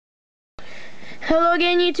Hello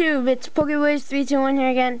again, YouTube. It's PokeWiz321 here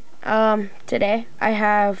again. Today I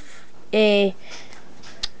have a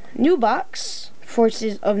new box,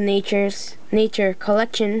 Forces of Nature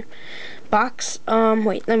Collection box.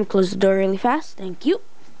 Wait, let me close the door really fast. Thank you.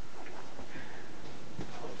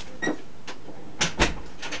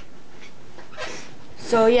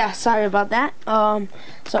 So yeah, sorry about that.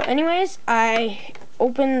 So anyways, I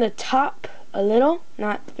opened the top a little,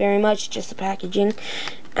 not very much, just the packaging.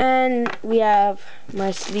 And we have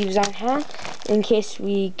my sleeves on hand in case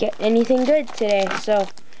we get anything good today. So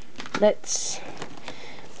let's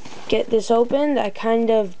get this opened. I kind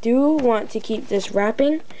of do want to keep this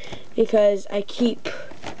wrapping because I keep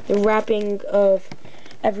the wrapping of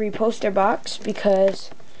every poster box because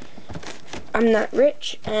I'm not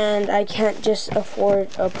rich and I can't just afford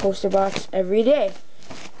a poster box every day,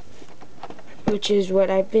 which is what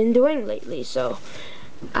I've been doing lately. So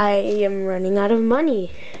I am running out of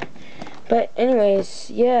money. But anyways,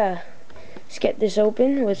 yeah, let's get this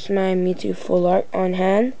open with my Mewtwo full art on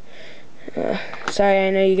hand. Sorry,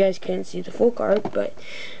 I know you guys couldn't see the full card, but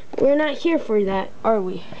we're not here for that, are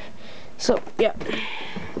we? So, yeah.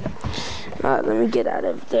 Let me get out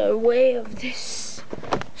of the way of this.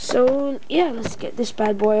 So, yeah, let's get this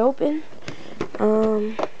bad boy open.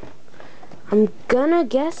 I'm gonna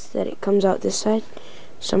guess that it comes out this side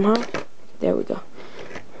somehow. There we go.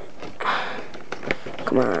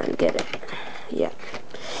 Come on, get it. Yeah.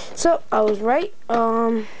 So, I was right.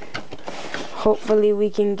 Hopefully we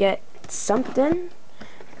can get something.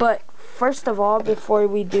 But first of all, before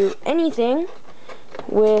we do anything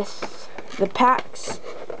with the packs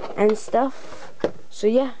and stuff, so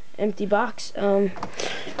yeah, empty box.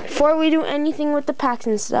 Before we do anything with the packs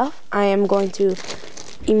and stuff, I am going to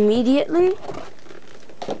immediately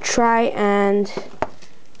try and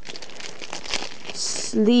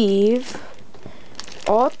sleeve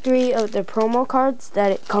all 3 of the promo cards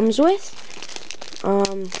that it comes with.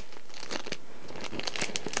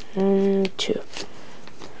 2.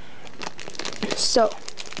 So,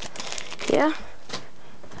 yeah,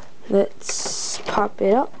 let's pop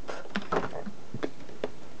it up,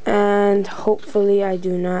 and hopefully I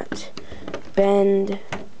do not bend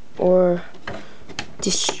or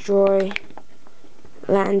destroy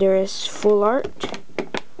Landorus full art,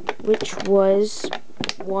 which was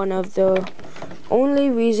one of the only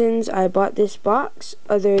reasons I bought this box,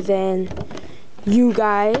 other than you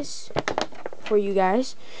guys, for you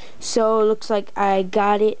guys. So it looks like I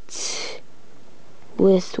got it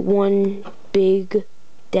with one big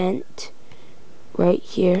dent right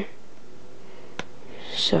here.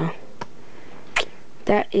 So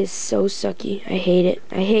that is so sucky. I hate it.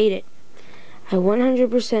 I hate it. I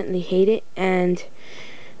 100% hate it, and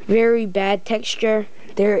very bad texture.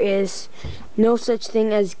 There is no such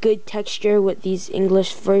thing as good texture with these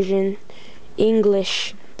English versions.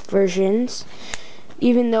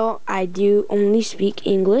 Even though I do only speak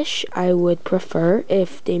English, I would prefer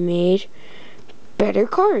if they made better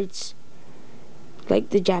cards, like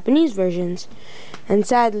the Japanese versions. And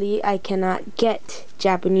sadly, I cannot get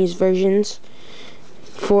Japanese versions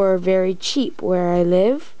for very cheap where I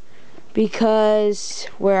live, because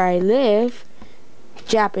where I live,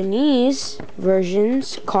 Japanese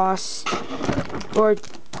versions cost, or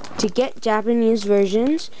to get Japanese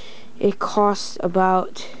versions, it costs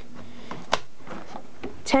about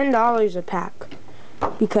 $10 a pack,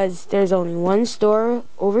 because there's only one store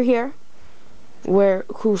over here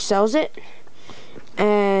who sells it,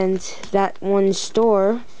 and that one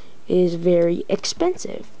store is very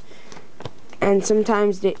expensive. And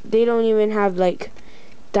sometimes they don't even have like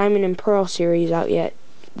Diamond and Pearl series out yet.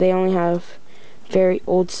 They only have very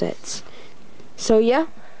old sets. So yeah,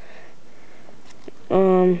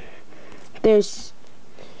 there's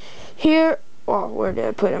here, oh, where did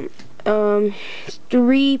I put them? 3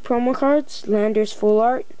 promo cards, Landorus full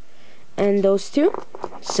art, and those 2.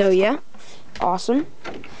 So yeah, awesome.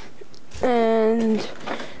 And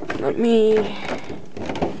let me,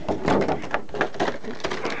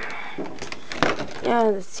 yeah,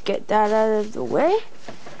 let's get that out of the way,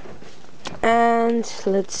 and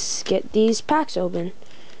let's get these packs open.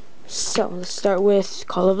 So let's start with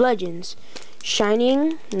Call of Legends.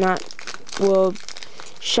 Shining,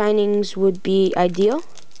 Shinings would be ideal,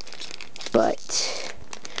 but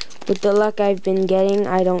with the luck I've been getting,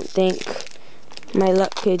 I don't think my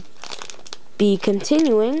luck could be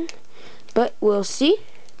continuing, but we'll see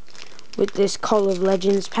with this Call of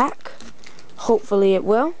Legends pack. Hopefully it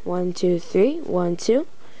will. 1, 2, 3, 1, 2.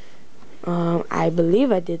 I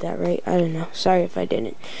believe I did that right. I don't know. Sorry if I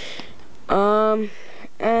didn't. And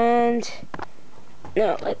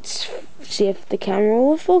now let's see if the camera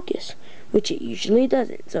will focus. which it usually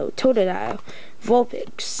doesn't. So Totodile,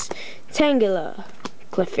 Vulpix, Tangela,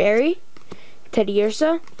 Clefairy,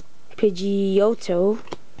 Teddiursa, Pidgeotto,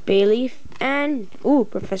 Bayleaf, and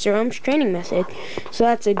Professor Oak's training method. So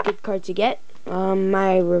that's a good card to get.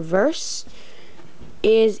 My reverse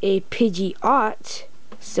is a Pidgeot,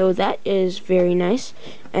 so that is very nice.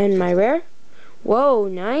 And my rare, whoa,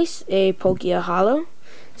 nice, a Palkia Holo.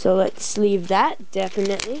 So let's sleeve that,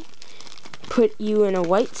 definitely. Put you in a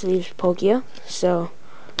white sleeves Palkia, so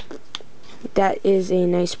that is a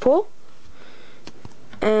nice pull.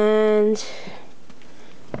 And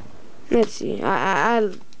let's see,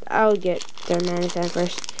 I'll get Darmanitan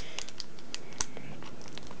first.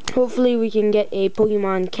 Hopefully we can get a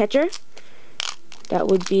Pokemon catcher. That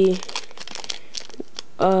would be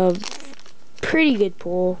a pretty good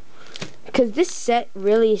pull, because this set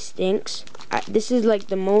really stinks. This is like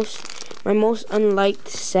my most unliked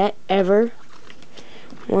set ever.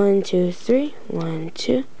 1, 2, 3, 1,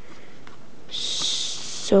 2.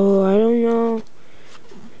 So I don't know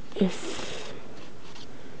if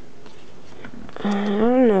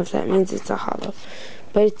that means it's a holo,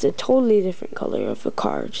 but it's a totally different color of a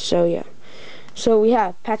card. So yeah. So we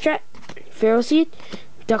have Patrat, Ferroseed,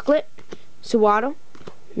 Ducklet, Sewaddle,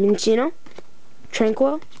 Minccino,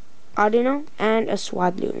 Tranquil, Audino, and a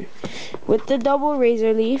Swadloon. With the double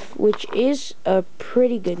Razor Leaf, which is a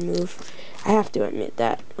pretty good move, I have to admit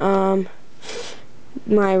that.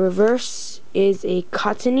 My reverse is a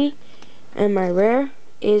Cottony, and my rare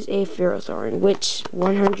is a Ferrothorn, which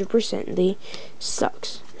 100%ly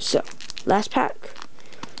sucks. So, last pack,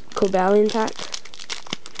 Cobalion pack,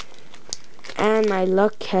 and my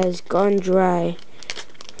luck has gone dry.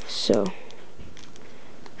 So,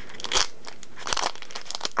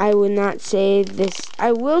 I would not say this.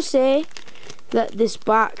 I will say that this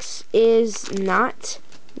box is not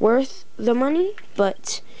worth the money,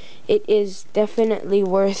 but it is definitely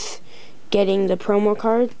worth getting the promo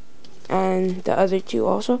card and the other two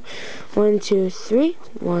also. 1, 2, 3,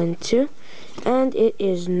 1, 2, and it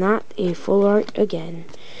is not a full art again.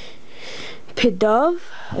 Pidove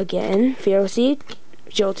again, Ferroseed,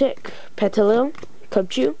 Joltik, Petilil,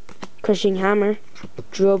 Cubchoo, Crushing Hammer,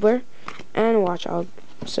 Drober, and Watchog.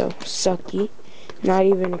 So sucky, not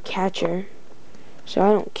even a catcher. So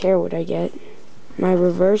I don't care what I get. My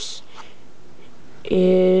reverse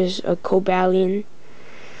is a Cobalion.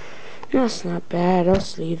 That's not bad. I'll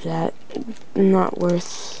sleeve that. Not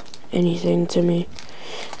worth anything to me.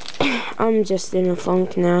 I'm just in a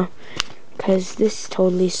funk now, because this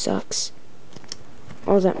totally sucks.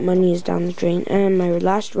 All that money is down the drain. And my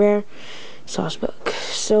last rare, Sawsbuck.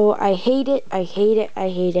 So I hate it. I hate it. I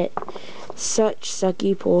hate it. Such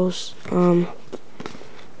sucky pulls.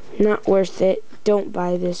 Not worth it. Don't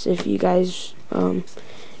buy this if you guys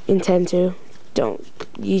intend to. Don't.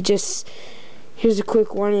 Here's a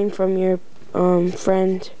quick warning from your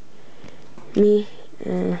friend, me.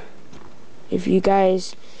 If you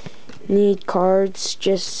guys need cards,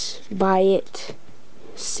 just buy it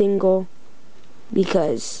single,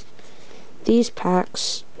 because these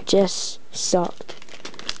packs just suck.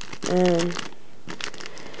 And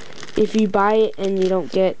if you buy it and you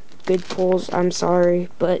don't get good pulls, I'm sorry,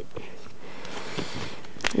 but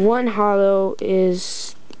one holo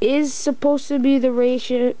is supposed to be the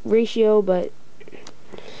ratio, but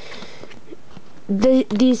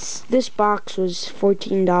this box was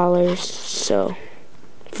 $14, so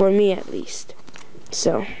for me at least.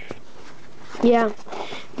 So yeah,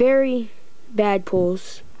 very bad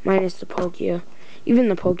pulls, minus the Palkia. Even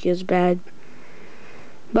the Palkia is bad,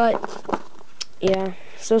 but yeah.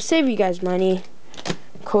 So save you guys money.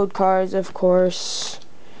 Code cards, of course,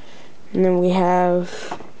 and then we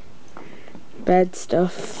have bad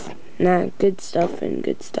stuff, not good stuff, and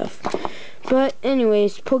good stuff. But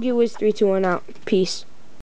anyways, PokeWiz 321 out. Peace.